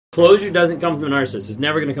Closure doesn't come from the narcissist. It's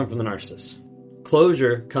never going to come from the narcissist.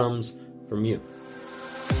 Closure comes from you.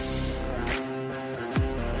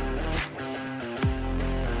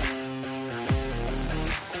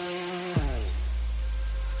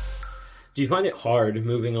 Do you find it hard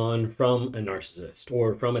moving on from a narcissist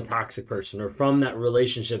or from a toxic person or from that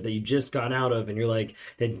relationship that you just got out of and you're like,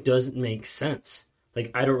 it doesn't make sense?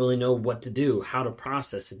 Like, I don't really know what to do, how to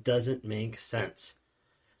process. It doesn't make sense.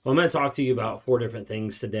 Well, I'm going to talk to you about 4 different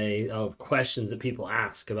things today of questions that people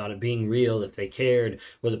ask about it being real, if they cared,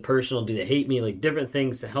 was it personal, do they hate me, like different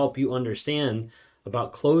things to help you understand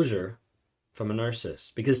about closure from a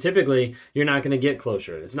narcissist. Because typically, you're not going to get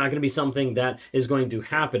closure. It's not going to be something that is going to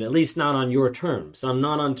happen, at least not on your terms. I'm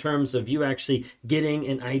not on terms of you actually getting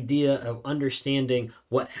an idea of understanding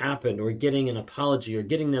what happened or getting an apology or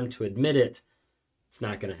getting them to admit it. It's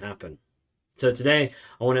not going to happen. So today,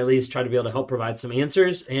 I want to at least try to be able to help provide some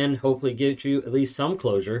answers and hopefully get you at least some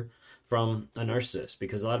closure from a narcissist,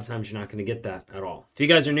 because a lot of times you're not going to get that at all. If you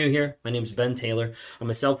guys are new here, my name is Ben Taylor.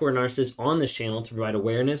 I'm a self-aware narcissist on this channel to provide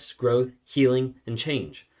awareness, growth, healing, and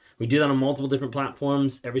change. We do that on multiple different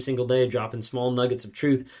platforms every single day, dropping small nuggets of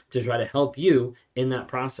truth to try to help you in that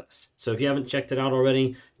process. So if you haven't checked it out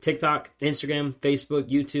already, TikTok, Instagram, Facebook,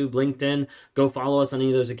 YouTube, LinkedIn, go follow us on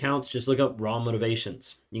any of those accounts. Just look up Raw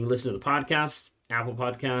Motivations. You can listen to the podcast, Apple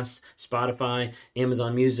Podcasts, Spotify,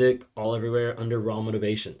 Amazon Music, all everywhere under Raw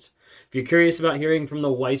Motivations. If you're curious about hearing from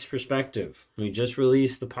the wife's perspective, we just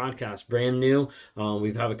released the podcast, brand new.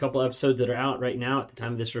 We have a couple episodes that are out right now at the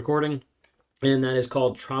time of this recording. And that is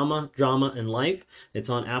called Trauma, Drama, and Life.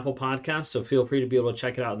 It's on Apple Podcasts, so feel free to be able to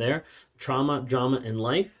check it out there. Trauma, Drama, and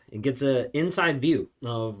Life. It gets an inside view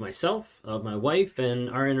of myself, of my wife, and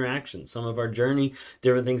our interactions, some of our journey,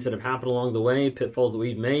 different things that have happened along the way, pitfalls that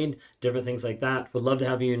we've made, different things like that. Would love to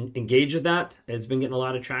have you engage with that. It's been getting a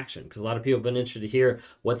lot of traction because a lot of people have been interested to hear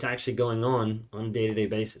what's actually going on a day-to-day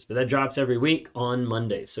basis. But that drops every week on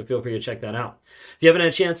Mondays, so feel free to check that out. If you haven't had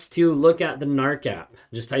a chance to look at the NARC app,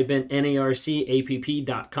 just type in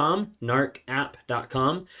NARCAPP.com,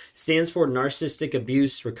 NARCapp.com. Stands for Narcissistic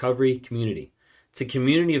Abuse Recovery Community. It's a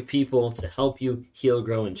community of people to help you heal,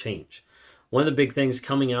 grow, and change. One of the big things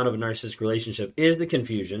coming out of a narcissistic relationship is the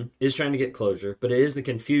confusion, is trying to get closure, but it is the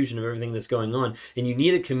confusion of everything that's going on. And you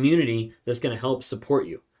need a community that's going to help support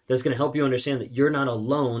you, that's going to help you understand that you're not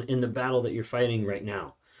alone in the battle that you're fighting right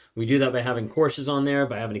now. We do that by having courses on there,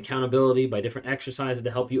 by having accountability, by different exercises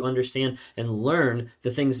to help you understand and learn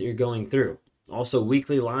the things that you're going through. Also,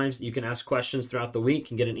 weekly lives that you can ask questions throughout the week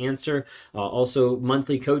and get an answer. Also,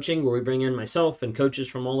 monthly coaching where we bring in myself and coaches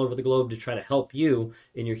from all over the globe to try to help you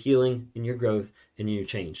in your healing, in your growth, and in your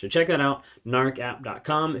change. So check that out,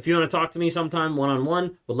 narcapp.com. If you want to talk to me sometime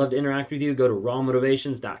one-on-one, would love to interact with you, go to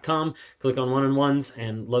rawmotivations.com, click on one-on-ones,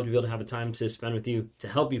 and love to be able to have a time to spend with you to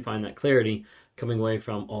help you find that clarity coming away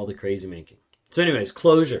from all the crazy making. So anyways,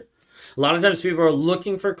 closure. A lot of times people are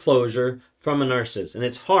looking for closure from a narcissist, and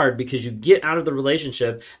it's hard because you get out of the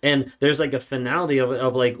relationship and there's like a finality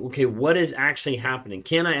of like, okay, what is actually happening?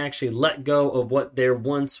 Can I actually let go of what there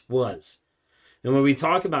once was? And when we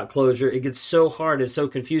talk about closure, it gets so hard, it's so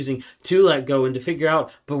confusing to let go and to figure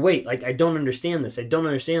out, but wait, like I don't understand this. I don't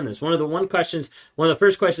understand this. One of the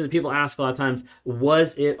first questions that people ask a lot of times,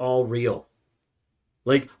 was it all real?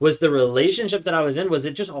 Like, was the relationship that I was in, was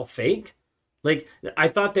it just all fake? Like, I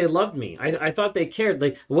thought they loved me. I thought they cared.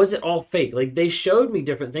 Like, was it all fake? Like, they showed me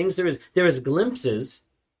different things. There was glimpses.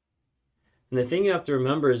 And the thing you have to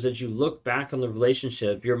remember is that you look back on the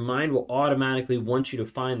relationship, your mind will automatically want you to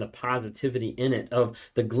find the positivity in it, of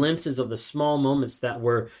the glimpses of the small moments that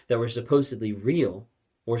were supposedly real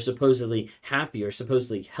or supposedly happy or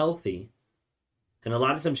supposedly healthy. And a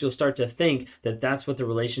lot of times you'll start to think that that's what the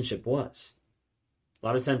relationship was. A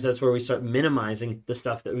lot of times that's where we start minimizing the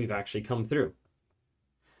stuff that we've actually come through.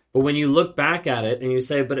 But when you look back at it and you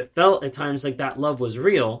say, but it felt at times like that love was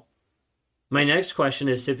real, my next question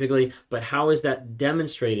is typically, but how is that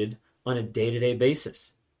demonstrated on a day-to-day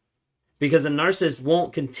basis? Because a narcissist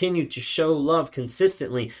won't continue to show love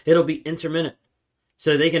consistently. It'll be intermittent.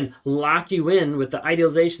 So they can lock you in with the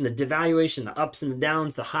idealization, the devaluation, the ups and the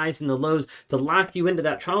downs, the highs and the lows, to lock you into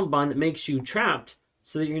that trauma bond that makes you trapped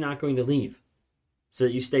so that you're not going to leave. So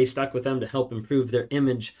that you stay stuck with them to help improve their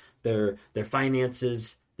image, their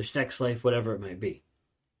finances, their sex life, whatever it might be.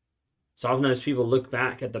 So oftentimes people look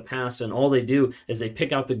back at the past and all they do is they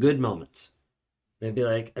pick out the good moments. They'd be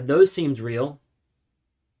like, those seemed real.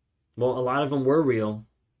 Well, a lot of them were real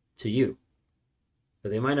to you,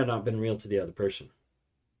 but they might not have been real to the other person.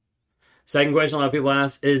 Second question a lot of people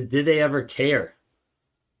ask is, did they ever care?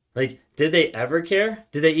 Like, did they ever care?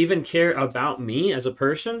 Did they even care about me as a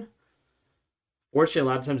person? Fortunately,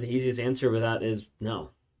 a lot of times the easiest answer with that is no,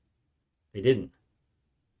 they didn't.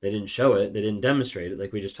 They didn't show it. They didn't demonstrate it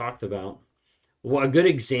like we just talked about. Well, a good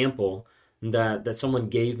example that someone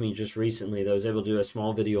gave me just recently that I was able to do a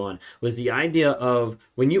small video on was the idea of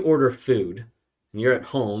when you order food and you're at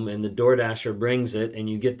home and the DoorDasher brings it and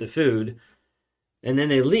you get the food and then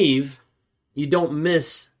they leave, you don't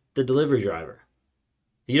miss the delivery driver.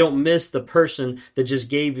 You don't miss the person that just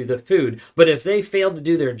gave you the food. But if they failed to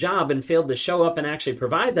do their job and failed to show up and actually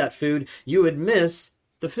provide that food, you would miss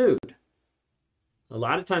the food. A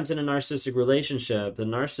lot of times in a narcissistic relationship, the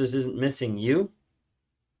narcissist isn't missing you.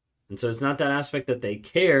 And so it's not that aspect that they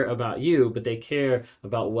care about you, but they care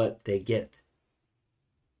about what they get.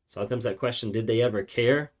 So a lot of times that question, did they ever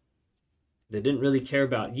care? They didn't really care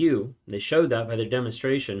about you. They showed that by their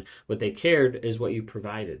demonstration. What they cared is what you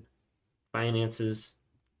provided. Finances,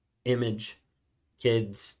 image,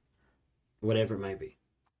 kids, whatever it might be.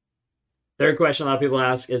 Third question a lot of people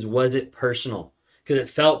ask is, was it personal? Because it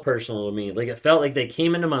felt personal to me. Like it felt like they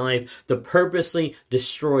came into my life to purposely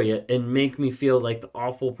destroy it and make me feel like the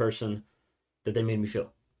awful person that they made me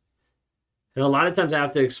feel. And a lot of times I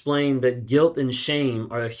have to explain that guilt and shame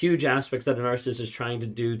are huge aspects that a narcissist is trying to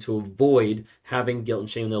do to avoid having guilt and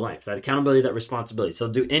shame in their life. That accountability, that responsibility. So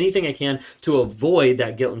I'll do anything I can to avoid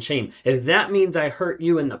that guilt and shame. If that means I hurt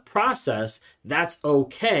you in the process, that's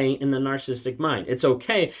okay in the narcissistic mind. It's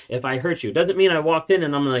okay if I hurt you. It doesn't mean I walked in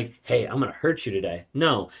and I'm like, hey, I'm going to hurt you today.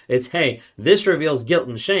 No, it's, hey, this reveals guilt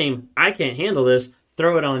and shame. I can't handle this.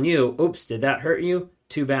 Throw it on you. Oops, did that hurt you?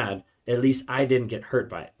 Too bad. At least I didn't get hurt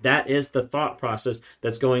by it. That is the thought process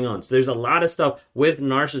that's going on. So there's a lot of stuff with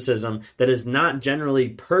narcissism that is not generally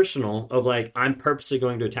personal of like, I'm purposely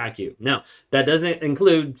going to attack you. No, that doesn't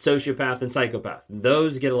include sociopath and psychopath.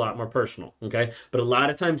 Those get a lot more personal, okay? But a lot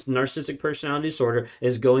of times narcissistic personality disorder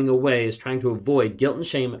is going away, is trying to avoid guilt and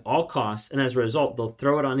shame at all costs. And as a result, they'll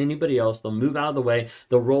throw it on anybody else. They'll move out of the way.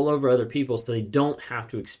 They'll roll over other people so they don't have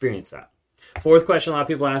to experience that. Fourth question a lot of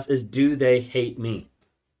people ask is, do they hate me?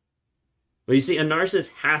 Well, you see, a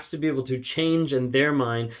narcissist has to be able to change in their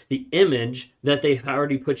mind the image that they've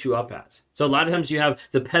already put you up as. So a lot of times you have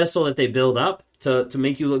the pedestal that they build up to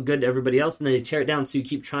make you look good to everybody else, and then they tear it down so you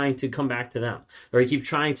keep trying to come back to them, or you keep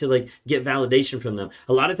trying to like get validation from them.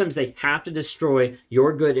 A lot of times they have to destroy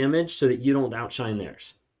your good image so that you don't outshine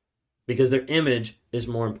theirs, because their image is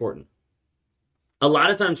more important. A lot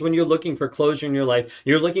of times when you're looking for closure in your life,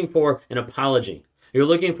 you're looking for an apology. You're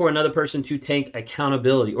looking for another person to take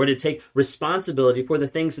accountability or to take responsibility for the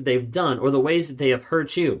things that they've done or the ways that they have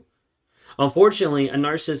hurt you. Unfortunately, a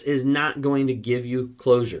narcissist is not going to give you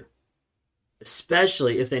closure,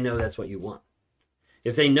 especially if they know that's what you want.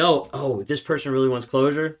 If they know, oh, this person really wants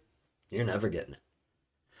closure, you're never getting it.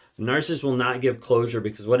 The narcissist will not give closure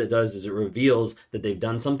because what it does is it reveals that they've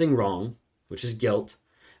done something wrong, which is guilt,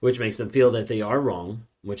 which makes them feel that they are wrong,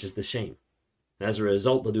 which is the shame. As a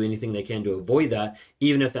result, they'll do anything they can to avoid that,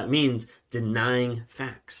 even if that means denying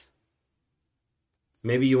facts.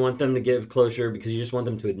 Maybe you want them to give closure because you just want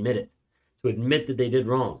them to admit it, to admit that they did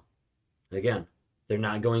wrong. Again, they're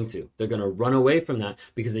not going to. They're going to run away from that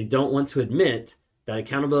because they don't want to admit that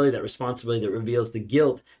accountability, that responsibility that reveals the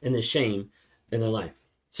guilt and the shame in their life.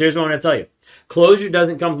 So here's what I want to tell you. Closure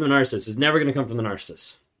doesn't come from the narcissist. It's never going to come from the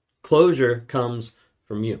narcissist. Closure comes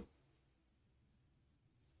from you.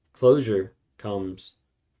 Closure comes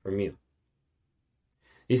from you.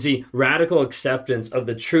 You see, radical acceptance of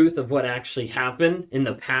the truth of what actually happened in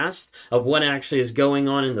the past, of what actually is going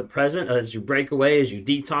on in the present, as you break away, as you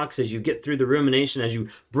detox, as you get through the rumination, as you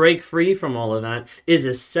break free from all of that, is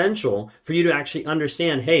essential for you to actually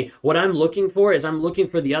understand, hey, what I'm looking for is I'm looking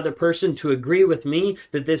for the other person to agree with me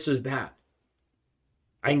that this was bad.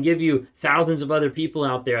 I can give you thousands of other people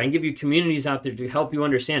out there. I can give you communities out there to help you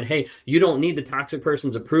understand, hey, you don't need the toxic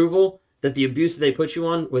person's approval, that the abuse that they put you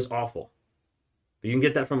on was awful. But you can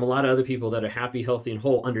get that from a lot of other people that are happy, healthy, and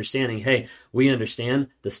whole, understanding, hey, we understand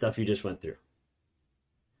the stuff you just went through.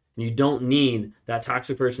 And you don't need that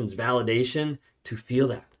toxic person's validation to feel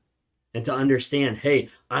that and to understand, hey,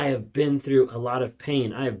 I have been through a lot of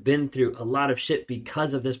pain. I have been through a lot of shit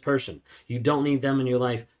because of this person. You don't need them in your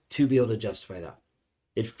life to be able to justify that.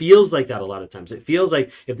 It feels like that a lot of times. It feels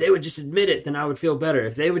like if they would just admit it, then I would feel better.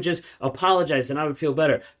 If they would just apologize, then I would feel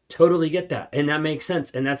better. Totally get that. And that makes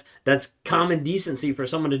sense. And that's common decency for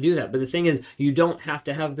someone to do that. But the thing is, you don't have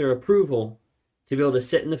to have their approval to be able to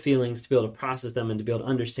sit in the feelings, to be able to process them, and to be able to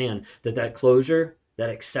understand that closure, that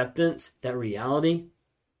acceptance, that reality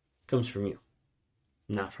comes from you,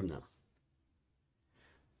 not from them.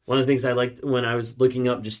 One of the things I liked when I was looking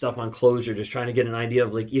up just stuff on closure, just trying to get an idea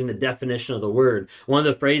of like even the definition of the word, one of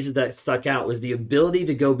the phrases that stuck out was the ability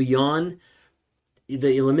to go beyond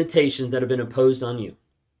the limitations that have been imposed on you.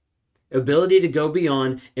 Ability to go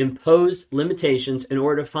beyond imposed limitations in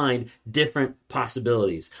order to find different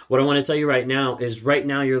possibilities. What I want to tell you right now is right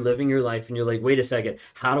now you're living your life and you're like, wait a second,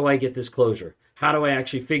 how do I get this closure? How do I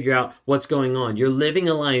actually figure out what's going on? You're living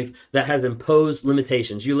a life that has imposed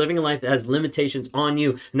limitations. You're living a life that has limitations on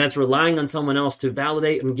you, and that's relying on someone else to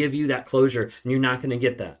validate and give you that closure, and you're not going to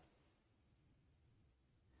get that.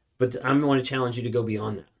 But I want to challenge you to go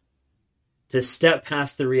beyond that. To step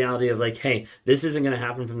past the reality of like, hey, this isn't going to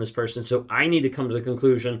happen from this person, so I need to come to the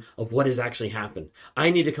conclusion of what has actually happened. I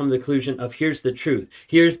need to come to the conclusion of here's the truth.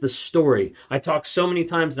 Here's the story. I talk so many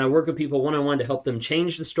times and I work with people one-on-one to help them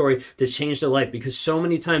change the story, to change their life, because so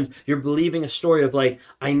many times you're believing a story of like,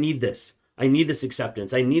 I need this. I need this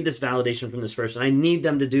acceptance. I need this validation from this person. I need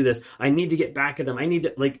them to do this. I need to get back at them. I need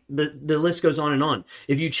to, like, the list goes on and on.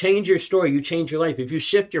 If you change your story, you change your life. If you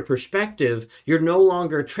shift your perspective, you're no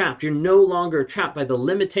longer trapped. You're no longer trapped by the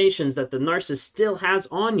limitations that the narcissist still has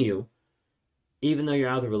on you, even though you're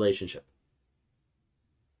out of the relationship.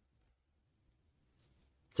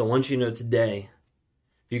 So I want you to know today,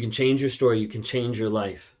 if you can change your story, you can change your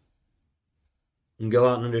life. And go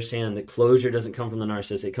out and understand that closure doesn't come from the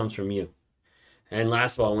narcissist. It comes from you. And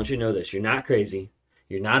last of all, I want you to know this. You're not crazy.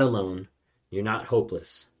 You're not alone. You're not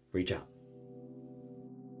hopeless. Reach out.